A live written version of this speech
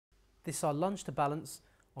This is our lunge to balance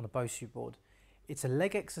on a Bosu board. It's a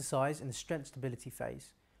leg exercise in the strength stability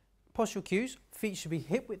phase. Postural cues, feet should be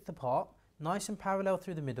hip width apart, nice and parallel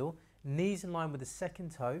through the middle, knees in line with the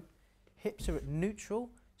second toe, hips are at neutral,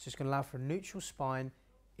 so it's going to allow for a neutral spine,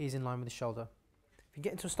 ears in line with the shoulder. If you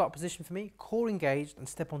get into a start position for me, core engaged and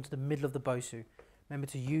step onto the middle of the Bosu. Remember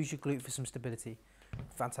to use your glute for some stability.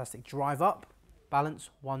 Fantastic. Drive up, balance,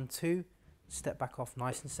 1, 2, step back off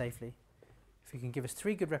nice and safely. If you can give us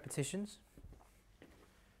 3 good repetitions.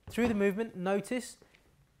 Through the movement, notice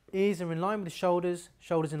ears are in line with the shoulders,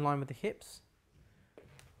 shoulders in line with the hips.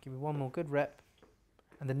 Give me 1 more good rep.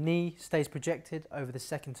 And the knee stays projected over the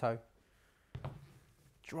second toe.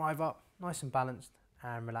 Drive up, nice and balanced,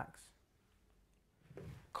 and relax.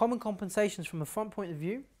 Common compensations from a front point of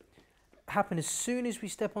view happen as soon as we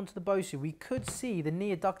step onto the Bosu. We could see the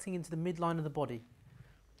knee adducting into the midline of the body.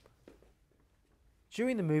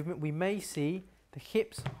 During the movement, we may see the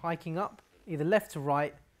hips hiking up, either left to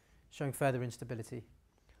right, showing further instability.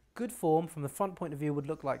 Good form from the front point of view would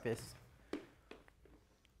look like this.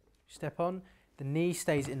 Step on, the knee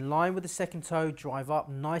stays in line with the second toe, drive up,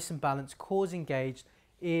 nice and balanced, cores engaged,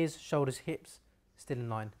 ears, shoulders, hips, still in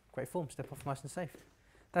line. Great form, step off nice and safe.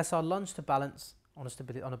 That's our lunge to balance on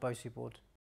a Bosu board.